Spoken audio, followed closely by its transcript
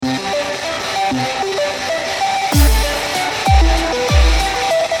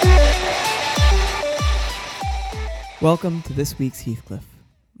Welcome to this week's Heathcliff.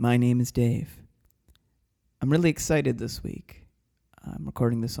 My name is Dave. I'm really excited this week. I'm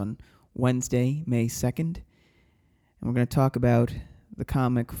recording this on Wednesday, May 2nd, and we're going to talk about the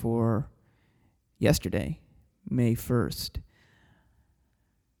comic for yesterday, May 1st.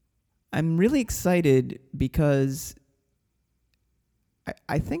 I'm really excited because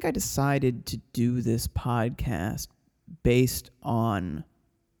I think I decided to do this podcast based on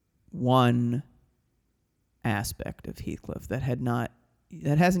one aspect of Heathcliff that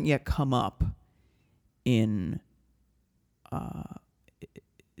hasn't yet come up in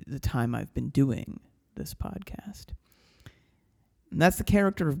the time I've been doing this podcast. And that's the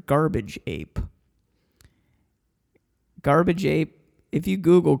character of Garbage Ape. Garbage Ape, if you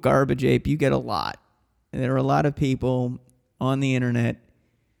Google Garbage Ape, you get a lot. There are a lot of people on the internet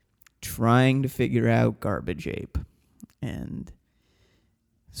trying to figure out Garbage Ape. And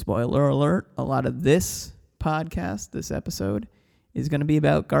spoiler alert, a lot of this podcast, this episode, is going to be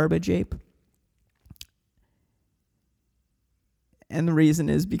about Garbage Ape. And the reason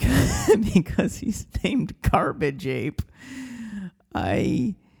is because he's named Garbage Ape.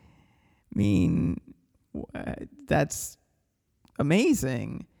 I mean, that's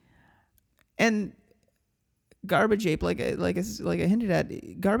amazing. And Garbage Ape, like I hinted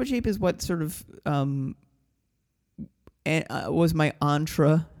at, Garbage Ape is what sort of was my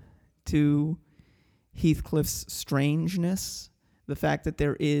entree to Heathcliff's strangeness. The fact that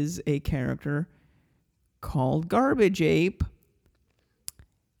there is a character called Garbage Ape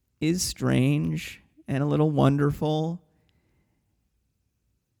is strange and a little wonderful.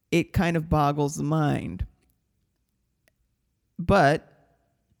 It kind of boggles the mind. But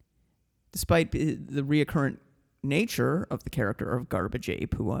despite the reoccurrent nature of the character of Garbage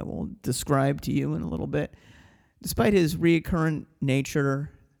Ape, who I will describe to you in a little bit, despite his reoccurrent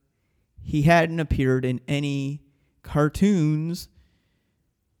nature, he hadn't appeared in any cartoons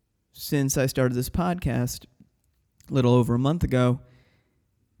since I started this podcast a little over a month ago.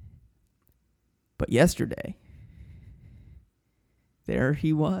 But yesterday, there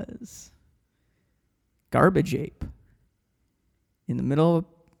he was. Garbage Ape. In the middle of a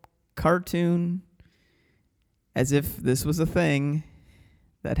cartoon, as if this was a thing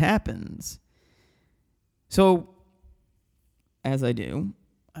that happens. So, as I do,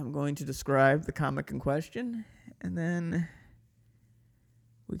 I'm going to describe the comic in question, and then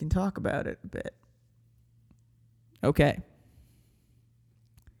we can talk about it a bit. Okay.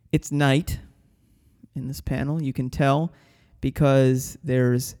 It's night in this panel. You can tell because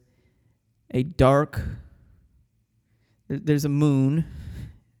there's a there's a moon.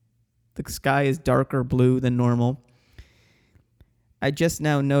 The sky is darker blue than normal. I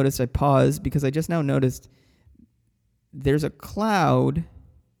paused because I just now noticed there's a cloud.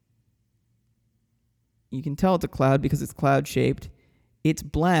 You can tell it's a cloud because it's cloud-shaped. It's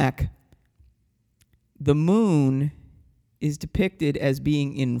black. The moon is depicted as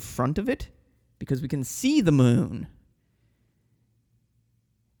being in front of it because we can see the moon.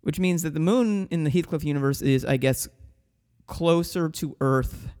 Which means that the moon in the Heathcliff universe is, I guess, closer to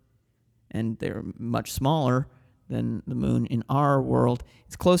Earth, and they're much smaller than the moon in our world.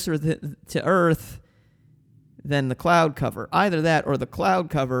 It's closer to Earth than the cloud cover. Either that or the cloud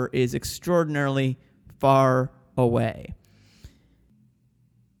cover is extraordinarily far away.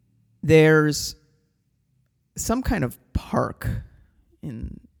 There's some kind of park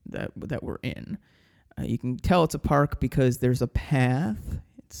in that we're in. You can tell it's a park because there's a path.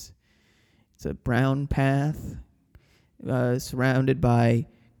 It's a brown path surrounded by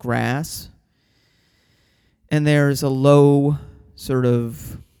grass. And there's a low sort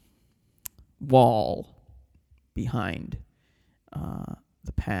of wall behind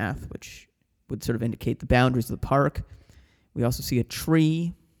the path, which would sort of indicate the boundaries of the park. We also see a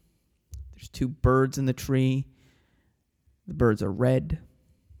tree. There's two birds in the tree. The birds are red.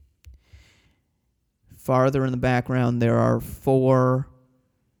 Farther in the background, there are four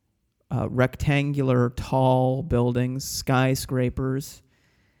rectangular tall buildings, skyscrapers.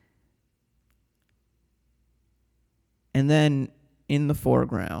 And then in the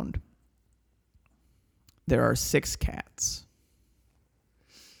foreground, there are 6 cats.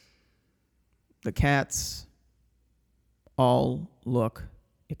 The cats all look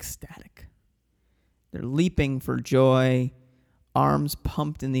ecstatic. They're leaping for joy, arms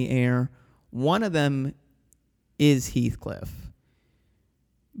pumped in the air. One of them is Heathcliff.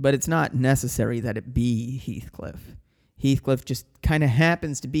 But it's not necessary that it be Heathcliff. Heathcliff just kind of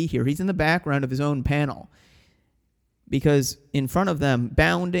happens to be here. He's in the background of his own panel. Because in front of them,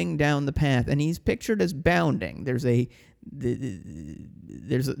 bounding down the path, and he's pictured as bounding. There's a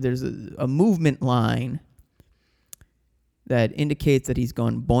movement line that indicates that he's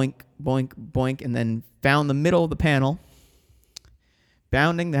gone boink, boink, boink, and then found the middle of the panel,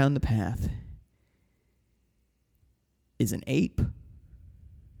 bounding down the path, is an ape.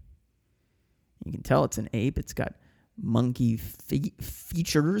 You can tell it's an ape. It's got monkey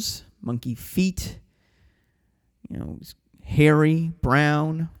features, monkey feet, hairy,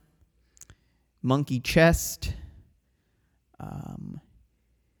 brown, monkey chest.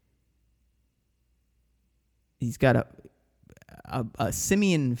 He's got a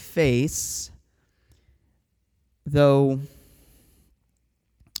simian face, though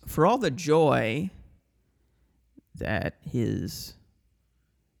for all the joy that his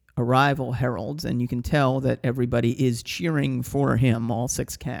arrival heralds, and you can tell that everybody is cheering for him, all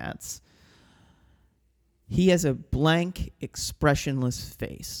 6 cats, he has a blank, expressionless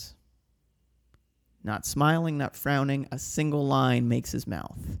face. Not smiling, not frowning, a single line makes his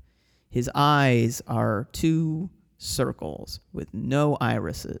mouth. His eyes are 2 circles with no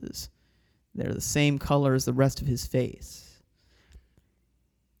irises. They're the same color as the rest of his face.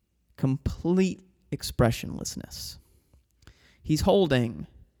 Complete expressionlessness. He's holding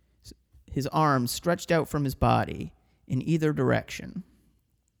his arms stretched out from his body in either direction.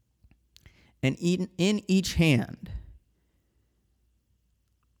 And in each hand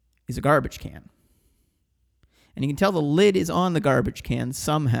is a garbage can. And you can tell the lid is on the garbage can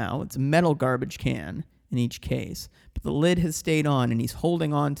somehow. It's a metal garbage can in each case. But the lid has stayed on, and he's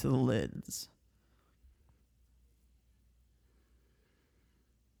holding on to the lids.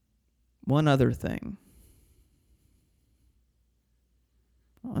 One other thing.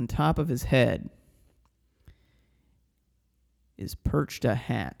 On top of his head is perched a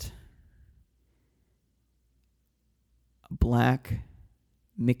hat. A black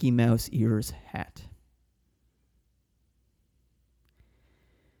Mickey Mouse ears hat.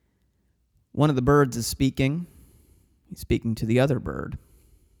 One of the birds is speaking. He's speaking to the other bird.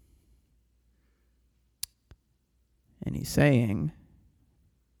 And he's saying,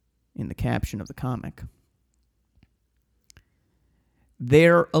 in the caption of the comic,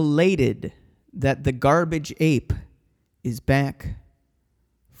 "They're elated that the garbage ape is back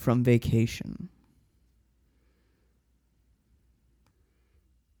from vacation."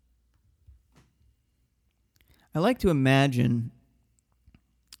 I like to imagine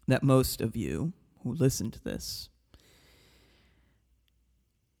that most of you who listen to this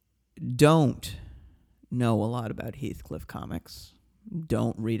don't know a lot about Heathcliff Comics,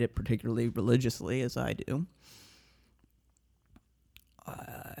 don't read it particularly religiously as I do,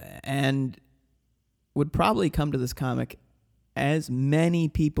 and would probably come to this comic, as many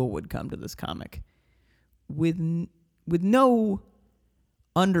people would come to this comic, with no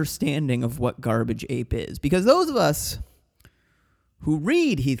understanding of what Garbage Ape is. Because those of us who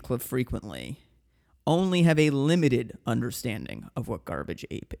read Heathcliff frequently only have a limited understanding of what Garbage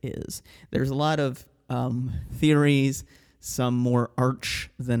Ape is. There's a lot of theories, some more arch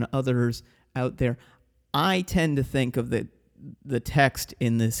than others out there. I tend to think of the text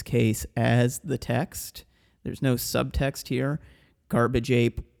in this case as the text. There's no subtext here. Garbage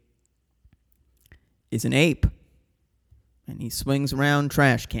Ape is an ape, and he swings around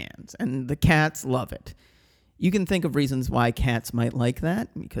trash cans, and the cats love it. You can think of reasons why cats might like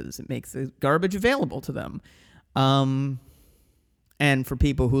that, because it makes the garbage available to them. And for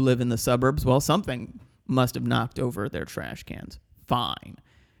people who live in the suburbs, well, something must have knocked over their trash cans. Fine.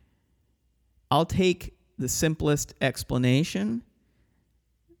 I'll take the simplest explanation.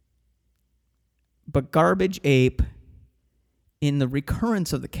 But Garbage Ape, in the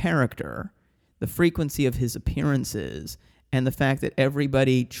recurrence of the character, the frequency of his appearances, and the fact that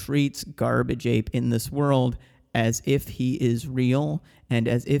everybody treats Garbage Ape in this world as if he is real and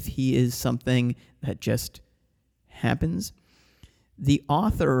as if he is something that just happens, the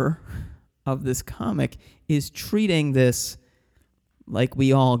author of this comic is treating this like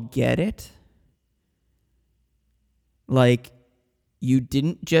we all get it. Like you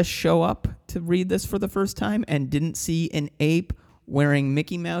didn't just show up to read this for the first time and didn't see an ape wearing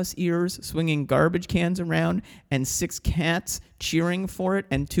Mickey Mouse ears, swinging garbage cans around, and 6 cats cheering for it,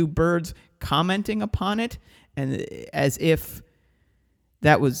 and 2 birds commenting upon it, and as if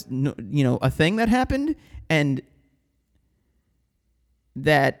that was, a thing that happened, and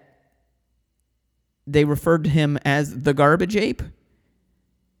that they referred to him as the Garbage Ape,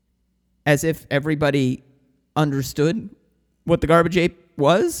 as if everybody understood what the Garbage Ape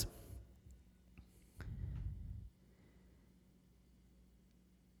was.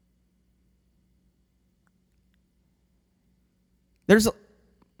 There's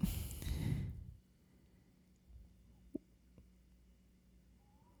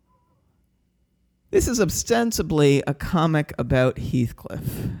This is ostensibly a comic about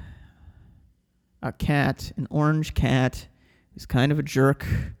Heathcliff. A cat, an orange cat, who's kind of a jerk.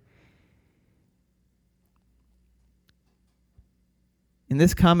 In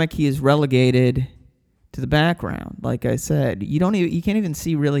this comic, he is relegated to the background. Like I said, you can't even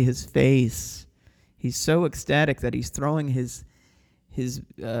see really his face. He's so ecstatic that he's throwing his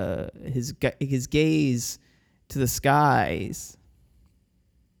gaze to the skies.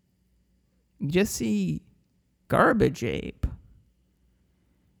 You just see Garbage Ape.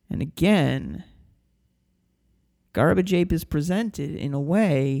 And again, Garbage Ape is presented in a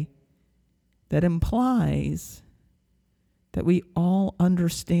way that implies that we all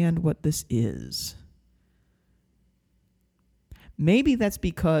understand what this is. Maybe that's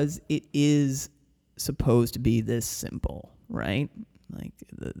because it is supposed to be this simple, right? Like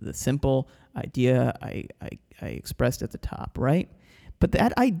the simple idea I expressed at the top, right? But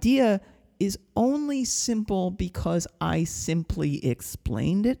that idea is only simple because I simply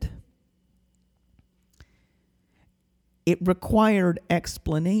explained it. It required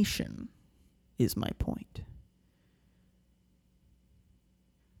explanation, is my point.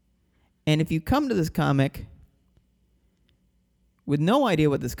 And if you come to this comic with no idea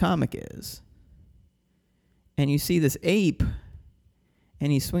what this comic is, and you see this ape,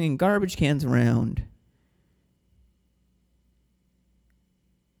 and he's swinging garbage cans around,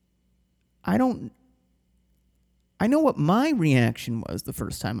 I know what my reaction was the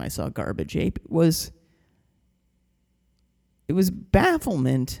first time I saw Garbage Ape. It was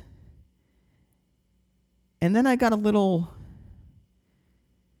bafflement. And then I got a little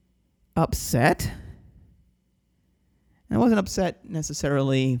upset. And I wasn't upset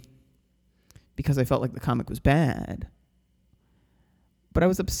necessarily because I felt like the comic was bad. But I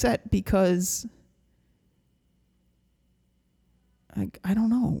was upset because I don't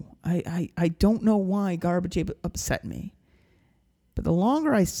know. I don't know why Garbage Ape upset me. But the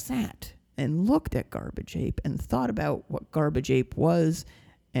longer I sat and looked at Garbage Ape and thought about what Garbage Ape was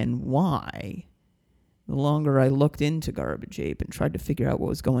and why, the longer I looked into Garbage Ape and tried to figure out what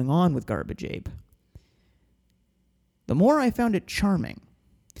was going on with Garbage Ape, the more I found it charming.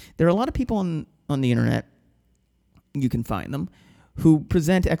 There are a lot of people on the internet, you can find them, who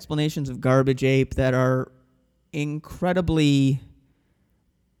present explanations of Garbage Ape that are incredibly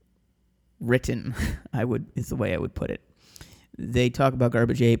written, is the way I would put it. They talk about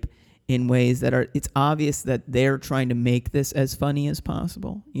Garbage Ape in ways that it's obvious that they're trying to make this as funny as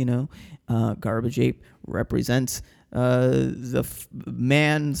possible. Garbage Ape represents the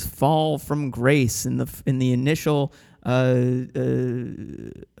man's fall from grace in the initial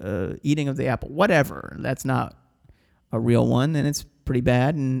eating of the apple. Whatever. That's not a real one, and it's pretty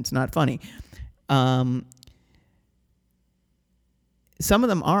bad, and it's not funny. Some of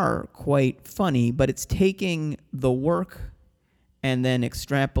them are quite funny, but it's taking the work and then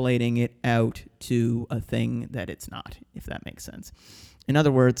extrapolating it out to a thing that it's not, if that makes sense. In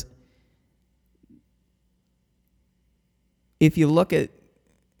other words, if you look at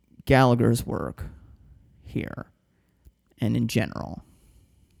Gallagher's work here and in general,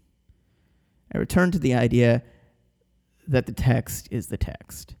 I return to the idea that the text is the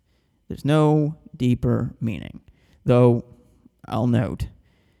text. There's no deeper meaning, though I'll note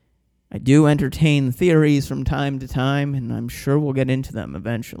I do entertain theories from time to time, and I'm sure we'll get into them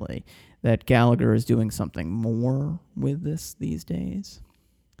eventually, that Gallagher is doing something more with this these days.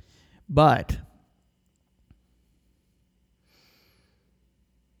 But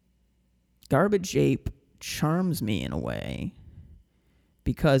Garbage Ape charms me in a way,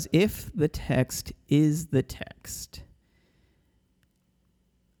 because if the text is the text,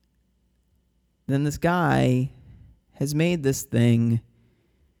 then this guy has made this thing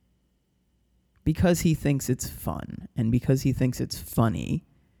because he thinks it's fun and because he thinks it's funny.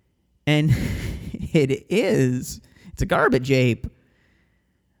 And it is. It's a Garbage Ape.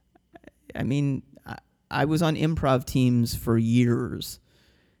 I mean, I was on improv teams for years.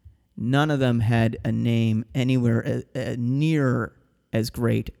 None of them had a name anywhere near as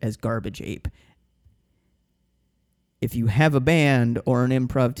great as Garbage Ape. If you have a band or an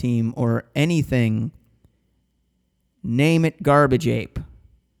improv team or anything, name it Garbage Ape.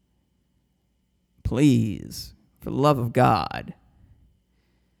 Please, for the love of God.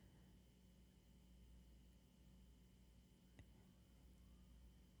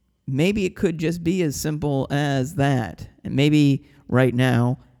 Maybe it could just be as simple as that. And maybe right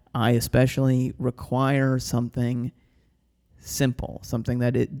now, I especially require something simple, something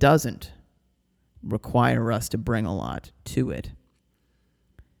that it doesn't require us to bring a lot to it.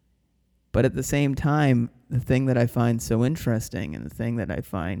 But at the same time, the thing that I find so interesting and the thing that I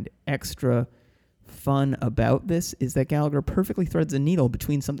find extra fun about this is that Gallagher perfectly threads a needle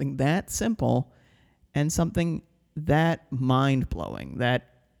between something that simple and something that mind-blowing,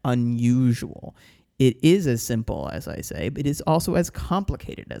 that unusual. It is as simple as I say, but it is also as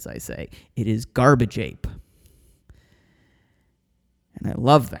complicated as I say. It is Garbage Ape. And I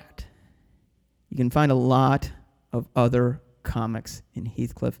love that. You can find a lot of other comics in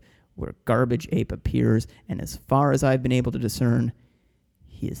Heathcliff where Garbage Ape appears, and as far as I've been able to discern,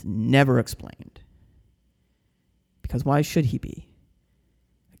 he is never explained. Because why should he be?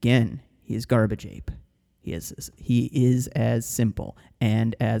 Again, he is Garbage Ape. He is as simple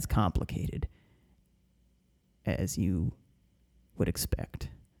and as complicated as you would expect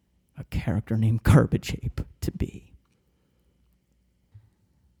a character named Garbage Ape to be.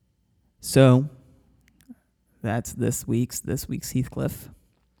 So, that's this week's Heathcliff.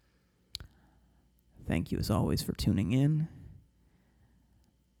 Thank you as always for tuning in.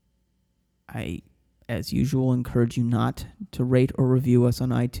 I, as usual, encourage you not to rate or review us on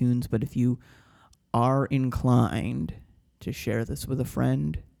iTunes, but if you are inclined to share this with a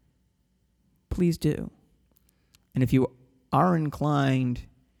friend, please do. And if you are inclined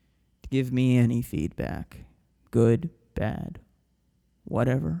to give me any feedback, good, bad,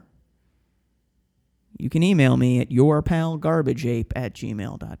 whatever, you can email me at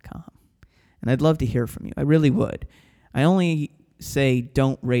yourpalgarbageape@gmail.com. And I'd love to hear from you. I really would. I only say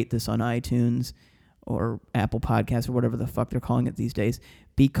don't rate this on iTunes or Apple Podcasts or whatever the fuck they're calling it these days,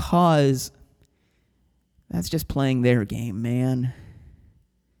 because that's just playing their game, man.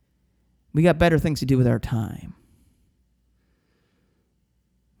 We got better things to do with our time.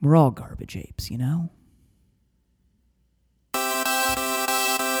 We're all garbage apes, you know?